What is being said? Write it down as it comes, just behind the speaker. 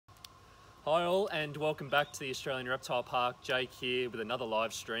Hi all and welcome back to the Australian Reptile Park. Jake here with another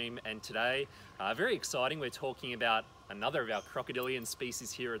live stream, and today, very exciting, we're talking about another of our crocodilian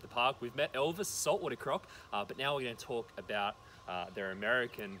species here at the park. We've met Elvis, saltwater croc, but now we're going to talk about their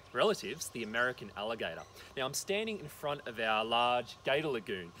American relatives, the American alligator. Now I'm standing in front of our large gator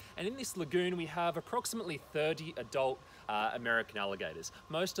lagoon, and in this lagoon we have approximately 30 adult American alligators.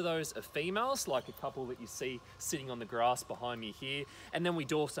 Most of those are females, like a couple that you see sitting on the grass behind me here, and then we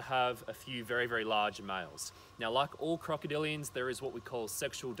do also have a few very, very large males. Now, like all crocodilians, there is what we call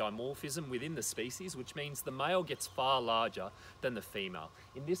sexual dimorphism within the species, which means the male gets far larger than the female.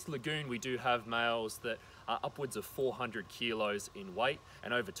 In this lagoon, we do have males that are upwards of 400 kilos in weight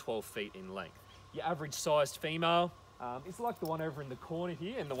and over 12 feet in length. Your average sized female is like the one over in the corner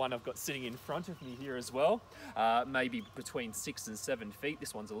here, and the one I've got sitting in front of me here as well, maybe between 6 and 7 feet.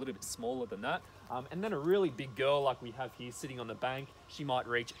 This one's a little bit smaller than that. And then a really big girl like we have here sitting on the bank, she might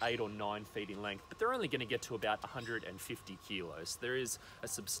reach 8 or 9 feet in length, but they're only going to get to about 150 kilos. There is a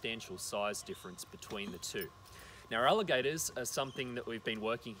substantial size difference between the two. Now, alligators are something that we've been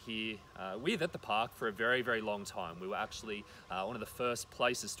working here with at the park for a very, very long time. We were actually one of the first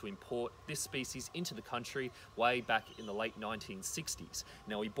places to import this species into the country way back in the late 1960s.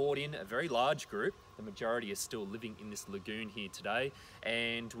 Now, we brought in a very large group. The majority are still living in this lagoon here today,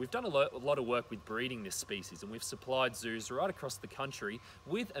 and we've done a lot of work with breeding this species, and we've supplied zoos right across the country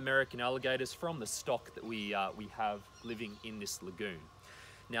with American alligators from the stock that we have living in this lagoon.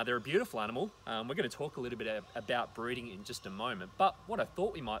 Now, they're a beautiful animal. We're going to talk a little bit about breeding in just a moment, but what I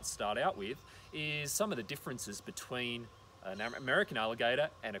thought we might start out with is some of the differences between an American alligator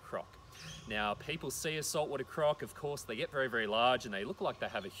and a croc. Now, people see a saltwater croc, of course, they get very, very large and they look like they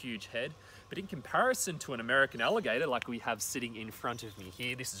have a huge head, but in comparison to an American alligator like we have sitting in front of me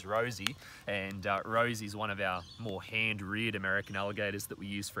here, this is Rosie, and Rosie is one of our more hand-reared American alligators that we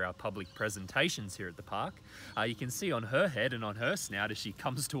use for our public presentations here at the park. You can see on her head and on her snout as she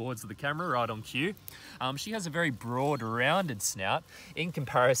comes towards the camera right on cue, she has a very broad, rounded snout in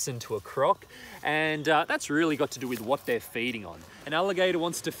comparison to a croc, and that's really got to do with what they're feeding on. An alligator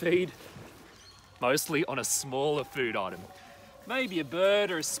wants to feed mostly on a smaller food item. Maybe a bird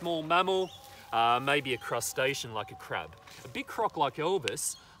or a small mammal, maybe a crustacean like a crab. A big croc like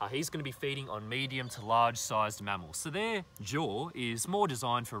Elvis, he's going to be feeding on medium to large sized mammals. So their jaw is more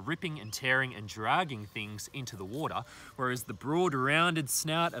designed for ripping and tearing and dragging things into the water, whereas the broad rounded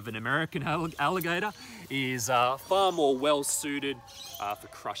snout of an American alligator is far more well suited for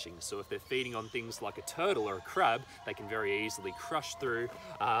crushing. So if they're feeding on things like a turtle or a crab, they can very easily crush through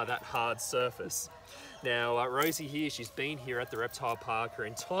that hard surface. Now, Rosie here, she's been here at the reptile park her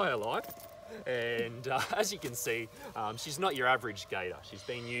entire life. And as you can see, she's not your average gator. She's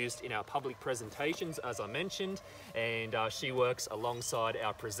been used in our public presentations, as I mentioned, and she works alongside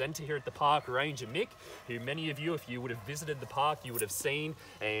our presenter here at the park, Ranger Mick, who many of you, if you would have visited the park, you would have seen,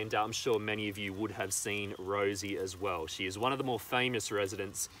 and I'm sure many of you would have seen Rosie as well. She is one of the more famous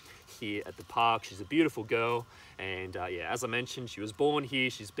residents here at the park. She's a beautiful girl, and yeah, as I mentioned, she was born here.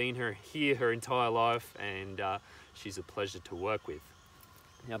 She's been here her entire life, and she's a pleasure to work with.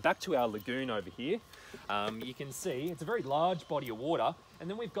 Now, back to our lagoon over here, you can see it's a very large body of water, and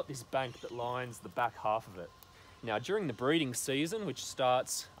then we've got this bank that lines the back half of it. Now, during the breeding season, which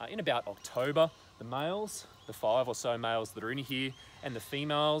starts in about October, the males, the 5 or so males that are in here, and the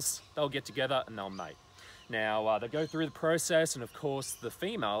females, they'll get together and they'll mate. Now, they go through the process, and of course, the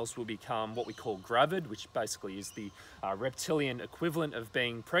females will become what we call gravid, which basically is the reptilian equivalent of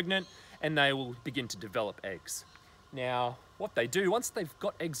being pregnant, and they will begin to develop eggs. Now, what they do, once they've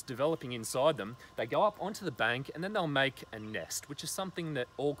got eggs developing inside them, they go up onto the bank and then they'll make a nest, which is something that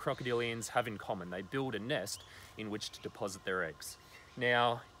all crocodilians have in common. They build a nest in which to deposit their eggs.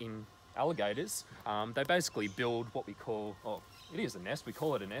 Now, in alligators, they basically build what we call, oh, it is a nest, we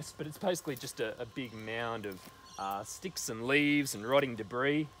call it a nest, but it's basically just a big mound of sticks and leaves and rotting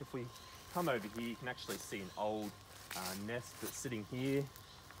debris. If we come over here, you can actually see an old nest that's sitting here,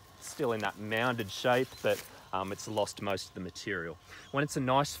 still in that mounded shape, but it's lost most of the material. When it's a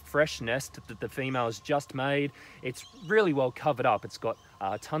nice fresh nest that the female has just made, it's really well covered up. It's got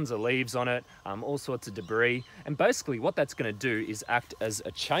tons of leaves on it, all sorts of debris, and basically what that's going to do is act as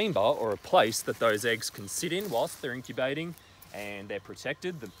a chamber or a place that those eggs can sit in whilst they're incubating, and they're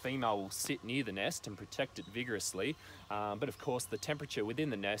protected. The female will sit near the nest and protect it vigorously, but of course the temperature within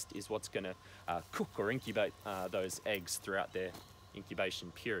the nest is what's going to cook or incubate those eggs throughout their incubation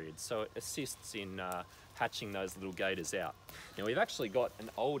period. So it assists in hatching those little gators out. Now, we've actually got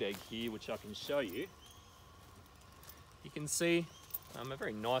an old egg here which I can show you. You can see a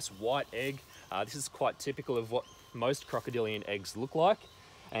very nice white egg. This is quite typical of what most crocodilian eggs look like.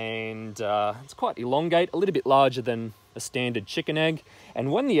 and it's quite elongate, a little bit larger than a standard chicken egg.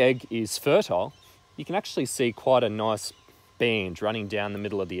 And when the egg is fertile, you can actually see quite a nice band running down the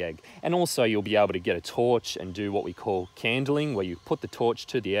middle of the egg. And also you'll be able to get a torch and do what we call candling, where you put the torch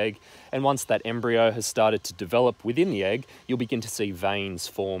to the egg, and once that embryo has started to develop within the egg, you'll begin to see veins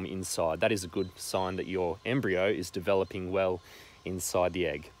form inside. That is a good sign that your embryo is developing well inside the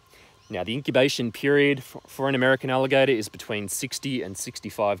egg. Now, the incubation period for an American alligator is between 60 and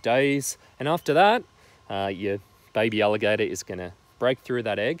 65 days, and after that your baby alligator is going to break through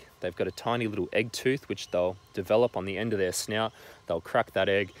that egg. They've got a tiny little egg tooth which they'll develop on the end of their snout. They'll crack that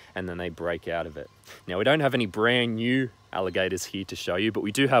egg and then they break out of it. Now, we don't have any brand new alligators here to show you, but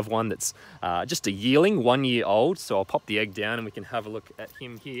we do have one that's just a yearling, 1 year old. So I'll pop the egg down and we can have a look at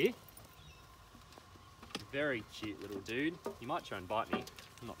him here. Very cute little dude. He might try and bite me,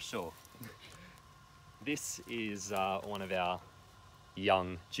 I'm not sure. This is one of our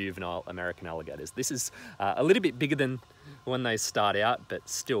young juvenile American alligators. This is a little bit bigger than when they start out, but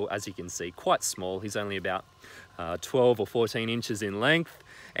still, as you can see, quite small. He's only about 12 or 14 inches in length,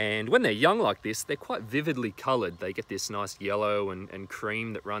 and when they're young like this, they're quite vividly coloured. They get this nice yellow and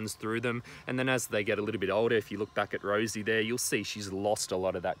cream that runs through them, and then as they get a little bit older, if you look back at Rosie there, you'll see she's lost a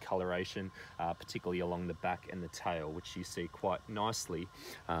lot of that coloration, particularly along the back and the tail, which you see quite nicely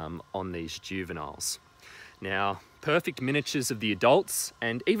on these juveniles. Now, perfect miniatures of the adults,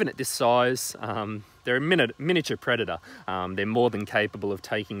 and even at this size, they're a miniature predator. They're more than capable of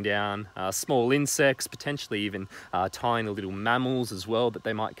taking down small insects, potentially even tiny little mammals as well that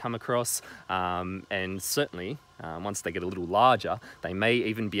they might come across, and certainly once they get a little larger, they may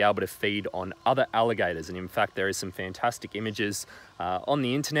even be able to feed on other alligators. And in fact, there is some fantastic images on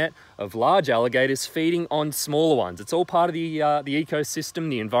the internet of large alligators feeding on smaller ones. It's all part of the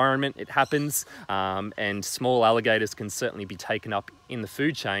ecosystem, the environment. It happens, and small alligators can certainly be taken up in the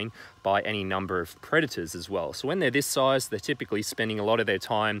food chain by any number of predators as well. So when they're this size, they're typically spending a lot of their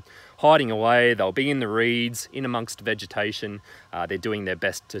time hiding away. They'll be in the reeds, in amongst vegetation. They're doing their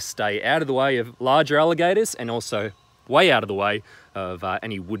best to stay out of the way of larger alligators, and also way out of the way of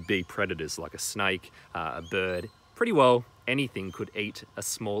any would-be predators like a snake, a bird. Pretty well anything could eat a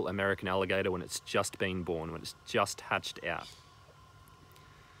small American alligator when it's just been born, when it's just hatched out.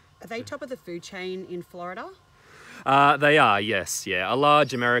 Are they top of the food chain in Florida? They are, yes. Yeah, a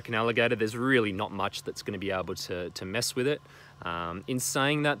large American alligator, there's really not much that's going to be able to mess with it. In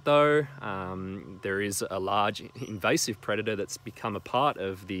saying that though, there is a large invasive predator that's become a part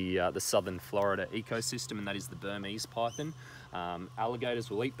of the southern Florida ecosystem, and that is the Burmese python. Alligators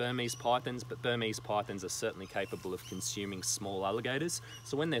will eat Burmese pythons, but Burmese pythons are certainly capable of consuming small alligators.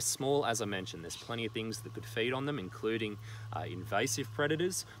 So when they're small, as I mentioned, there's plenty of things that could feed on them, including invasive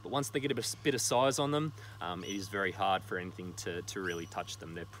predators. But once they get a bit of size on them, it is very hard for anything to really touch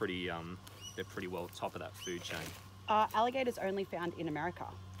them. They're pretty well top of that food chain. Are alligators only found in America?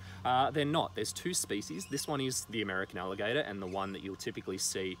 They're not. There's two species. This one is the American alligator, and the one that you'll typically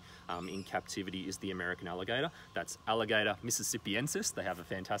see in captivity is the American alligator. That's Alligator mississippiensis. They have a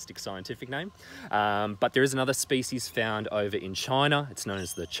fantastic scientific name. But there is another species found over in China. It's known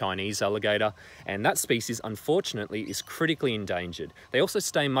as the Chinese alligator, and that species, unfortunately, is critically endangered. They also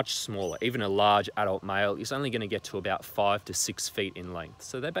stay much smaller. Even a large adult male is only going to get to about 5 to 6 feet in length.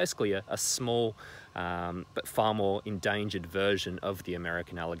 So they're basically a small but far more endangered version of the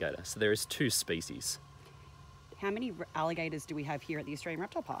American alligator. So there is two species. How many alligators do we have here at the Australian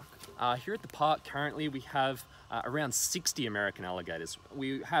Reptile Park? Here at the park currently we have around 60 American alligators.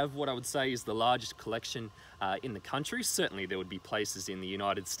 We have what I would say is the largest collection in the country. Certainly there would be places in the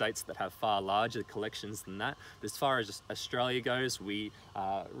United States that have far larger collections than that. But as far as Australia goes, we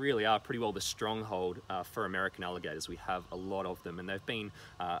really are pretty well the stronghold for American alligators. We have a lot of them, and they've been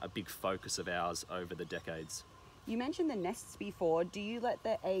a big focus of ours over the decades. You mentioned the nests before. Do you let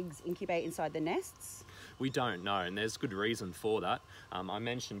the eggs incubate inside the nests? We don't know, and there's good reason for that. I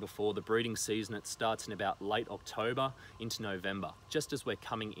mentioned before the breeding season, it starts in about late October into November, just as we're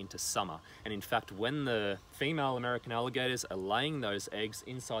coming into summer. And in fact, when the female American alligators are laying those eggs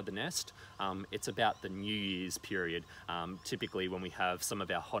inside the nest, it's about the New Year's period, typically when we have some of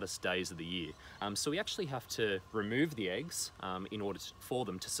our hottest days of the year. So we actually have to remove the eggs in order for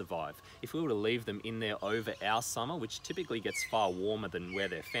them to survive. If we were to leave them in there over our summer, which typically gets far warmer than where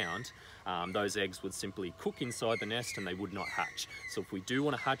they're found, those eggs would simply cook inside the nest and they would not hatch. So if we do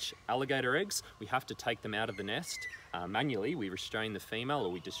want to hatch alligator eggs, we have to take them out of the nest manually. We restrain the female, or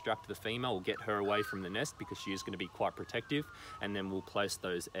we distract the female, or get her away from the nest because she is going to be quite protective, and then we'll place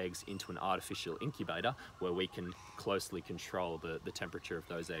those eggs into an artificial incubator where we can closely control the temperature of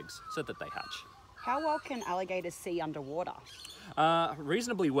those eggs so that they hatch. How well can alligators see underwater?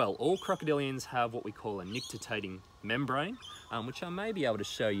 Reasonably well. All crocodilians have what we call a nictitating membrane, which I may be able to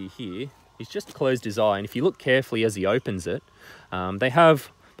show you here. He's just closed his eye, and if you look carefully as he opens it, they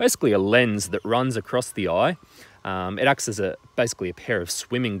have basically a lens that runs across the eye. It acts as basically a pair of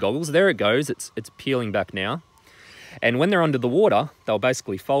swimming goggles. There it goes, it's peeling back now. And when they're under the water, they'll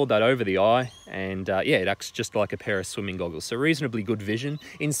basically fold that over the eye, and yeah, it acts just like a pair of swimming goggles. So reasonably good vision.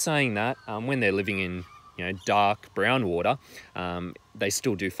 In saying that, when they're living in dark brown water, they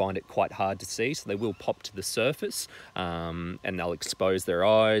still do find it quite hard to see, so they will pop to the surface, and they'll expose their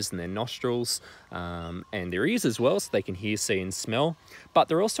eyes and their nostrils and their ears as well, so they can hear, see and smell. But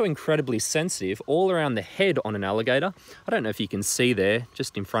they're also incredibly sensitive all around the head on an alligator. I don't know if you can see there,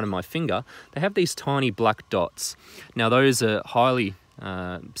 just in front of my finger, they have these tiny black dots. Now those are highly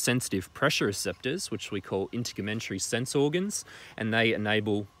sensitive pressure receptors, which we call integumentary sense organs, and they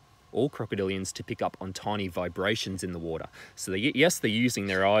enable all crocodilians to pick up on tiny vibrations in the water. So yes, they're using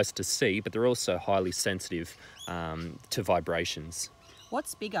their eyes to see, but they're also highly sensitive to vibrations.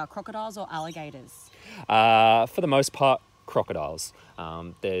 What's bigger, crocodiles or alligators? For the most part, crocodiles.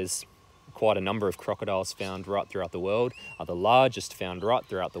 There's quite a number of crocodiles found right throughout the world. The largest found right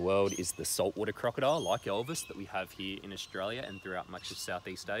throughout the world is the saltwater crocodile, like Elvis, that we have here in Australia and throughout much of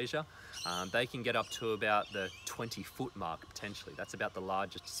Southeast Asia. They can get up to about the 20-foot mark, potentially. That's about the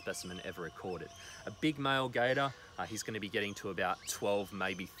largest specimen ever recorded. A big male gator, he's going to be getting to about 12,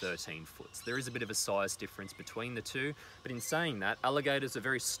 maybe 13 foot. So there is a bit of a size difference between the two, but in saying that, alligators are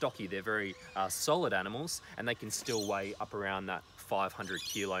very stocky. They're very solid animals, and they can still weigh up around that 500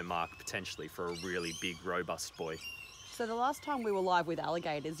 kilo mark potentially for a really big, robust boy. So the last time we were live with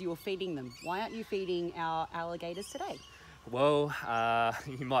alligators, you were feeding them. Why aren't you feeding our alligators today? Well,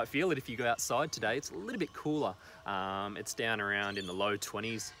 you might feel it if you go outside today. It's a little bit cooler. It's down around in the low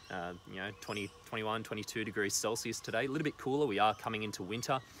 20s, 20, 21, 22 degrees Celsius today. A little bit cooler. We are coming into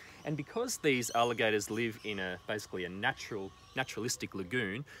winter. And because these alligators live in basically a naturalistic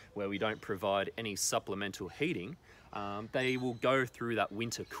lagoon where we don't provide any supplemental heating, they will go through that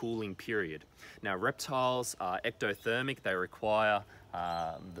winter cooling period. Now, reptiles are ectothermic. They require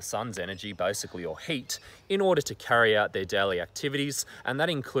the sun's energy, basically, or heat, in order to carry out their daily activities, and that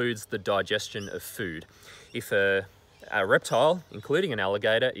includes the digestion of food. If a reptile, including an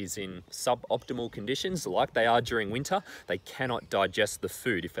alligator, is in suboptimal conditions, like they are during winter, they cannot digest the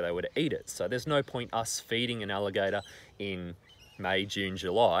food if they were to eat it. So there's no point us feeding an alligator in May, June,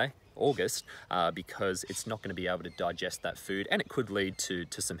 July, August, because it's not going to be able to digest that food, and it could lead to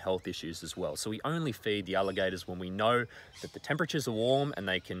some health issues as well. So we only feed the alligators when we know that the temperatures are warm and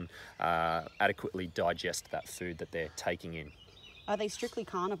they can adequately digest that food that they're taking in. Are they strictly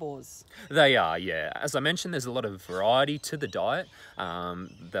carnivores? They are, yeah. As I mentioned, there's a lot of variety to the diet.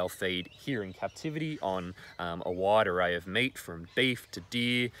 They'll feed here in captivity on a wide array of meat, from beef to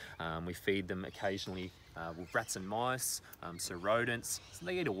deer. We feed them occasionally with rats and mice, so rodents. So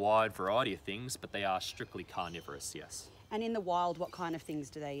they eat a wide variety of things, but they are strictly carnivorous, yes. And in the wild, what kind of things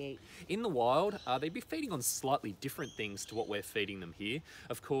do they eat? In the wild, they'd be feeding on slightly different things to what we're feeding them here.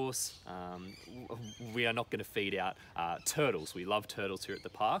 Of course, we are not going to feed out turtles. We love turtles here at the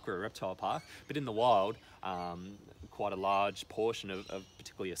park. We're a reptile park. But in the wild, quite a large portion of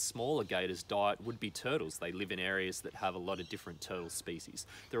particularly a smaller gator's diet would be turtles. They live in areas that have a lot of different turtle species.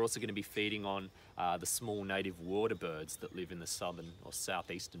 They're also going to be feeding on the small native water birds that live in the southern or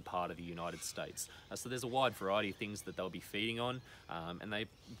southeastern part of the United States. So there's a wide variety of things that they'll be feeding on, and they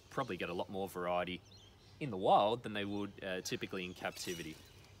probably get a lot more variety in the wild than they would typically in captivity.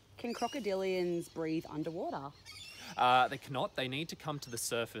 Can crocodilians breathe underwater? They cannot. They need to come to the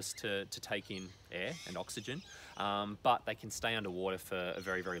surface to take in air and oxygen, but they can stay underwater for a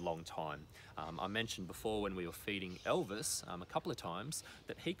very, very long time. I mentioned before when we were feeding Elvis a couple of times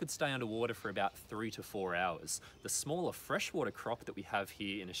that he could stay underwater for about 3 to 4 hours. The smaller freshwater croc that we have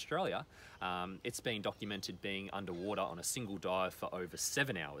here in Australia, it's been documented being underwater on a single dive for over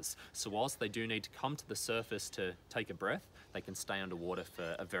 7 hours. So whilst they do need to come to the surface to take a breath, they can stay underwater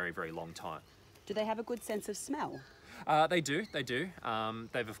for a very, very long time. Do they have a good sense of smell? They do.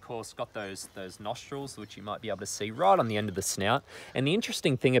 They've of course got those nostrils, which you might be able to see right on the end of the snout. And the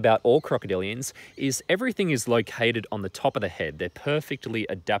interesting thing about all crocodilians is everything is located on the top of the head. They're perfectly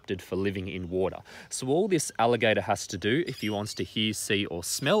adapted for living in water. So all this alligator has to do, if he wants to hear, see or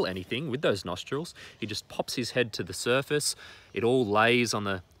smell anything with those nostrils, he just pops his head to the surface. It all lays on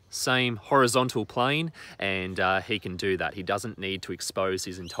the same horizontal plane, and he can do that. He doesn't need to expose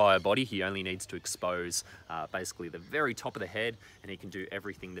his entire body. He only needs to expose basically the very top of the head, and he can do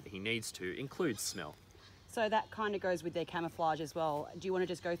everything that he needs to, include smell. So that kind of goes with their camouflage as well. Do you want to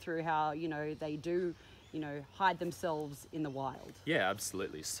just go through how, they do, hide themselves in the wild? Yeah,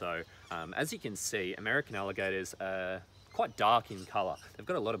 absolutely. So as you can see, American alligators are quite dark in colour. They've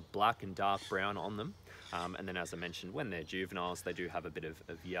got a lot of black and dark brown on them. And then, as I mentioned, when they're juveniles, they do have a bit of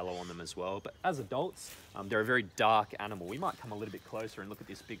yellow on them as well. But as adults, they're a very dark animal. We might come a little bit closer and look at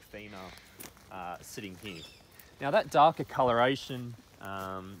this big female sitting here. Now, that darker coloration,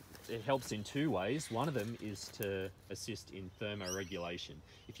 it helps in two ways. One of them is to assist in thermoregulation.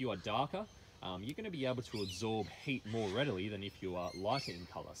 If you are darker, you're going to be able to absorb heat more readily than if you are lighter in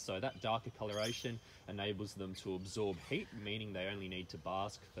colour. So that darker coloration enables them to absorb heat, meaning they only need to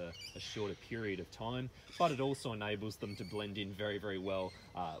bask for a shorter period of time, but it also enables them to blend in very, very well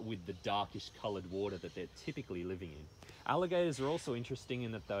with the darkish coloured water that they're typically living in. Alligators are also interesting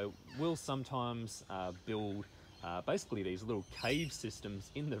in that they will sometimes build basically these little cave systems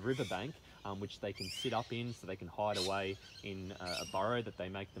in the riverbank, which they can sit up in, so they can hide away in a burrow that they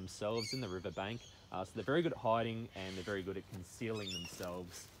make themselves in the riverbank. So they're very good at hiding, and they're very good at concealing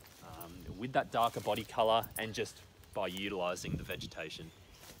themselves with that darker body colour and just by utilising the vegetation.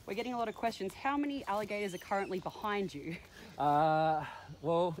 We're getting a lot of questions. How many alligators are currently behind you?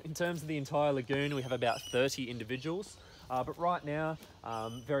 Well, in terms of the entire lagoon, we have about 30 individuals. But right now,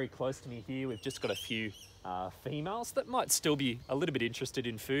 very close to me here, we've just got a few females that might still be a little bit interested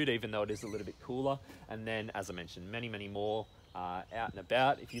in food, even though it is a little bit cooler. And then, as I mentioned, many, many more out and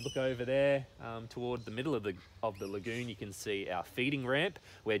about. If you look over there toward the middle of the lagoon, you can see our feeding ramp,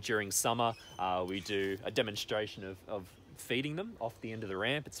 where during summer we do a demonstration of feeding them off the end of the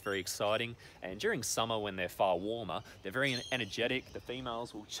ramp. It's very exciting, and during summer when they're far warmer, they're very energetic. The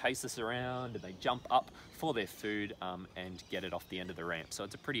females will chase us around and they jump up for their food and get it off the end of the ramp. So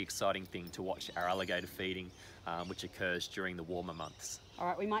it's a pretty exciting thing to watch our alligator feeding, which occurs during the warmer months. All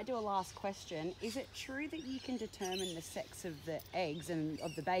right, we might do a last question. Is it true that you can determine the sex of the eggs and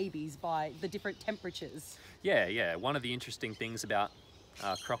of the babies by the different temperatures? Yeah. One of the interesting things about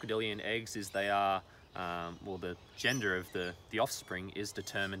crocodilian eggs is they are well, the gender of the offspring is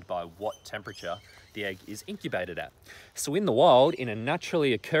determined by what temperature the egg is incubated at. So in the wild, in a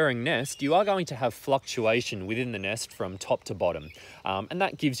naturally occurring nest, you are going to have fluctuation within the nest from top to bottom. And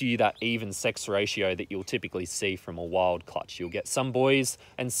that gives you that even sex ratio that you'll typically see from a wild clutch. You'll get some boys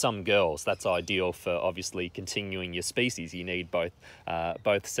and some girls. That's ideal for obviously continuing your species. You need both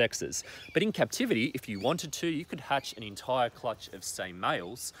sexes. But in captivity, if you wanted to, you could hatch an entire clutch of, say,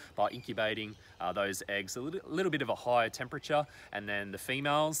 males by incubating those eggs a little bit of a higher temperature, and then the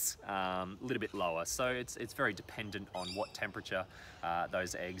females a little bit lower. So it's very dependent on what temperature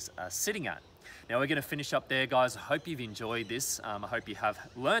those eggs are sitting at. Now we're going to finish up there, guys. I hope you've enjoyed this. I hope you have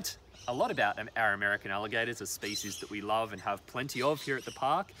learnt a lot about our American alligators, a species that we love and have plenty of here at the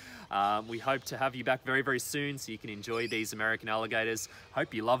park. We hope to have you back very, very soon so you can enjoy these American alligators.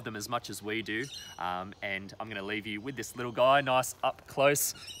 Hope you love them as much as we do. And I'm going to leave you with this little guy, nice up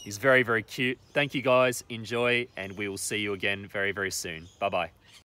close. He's very, very cute. Thank you, guys. Enjoy, and we will see you again very, very soon. Bye-bye.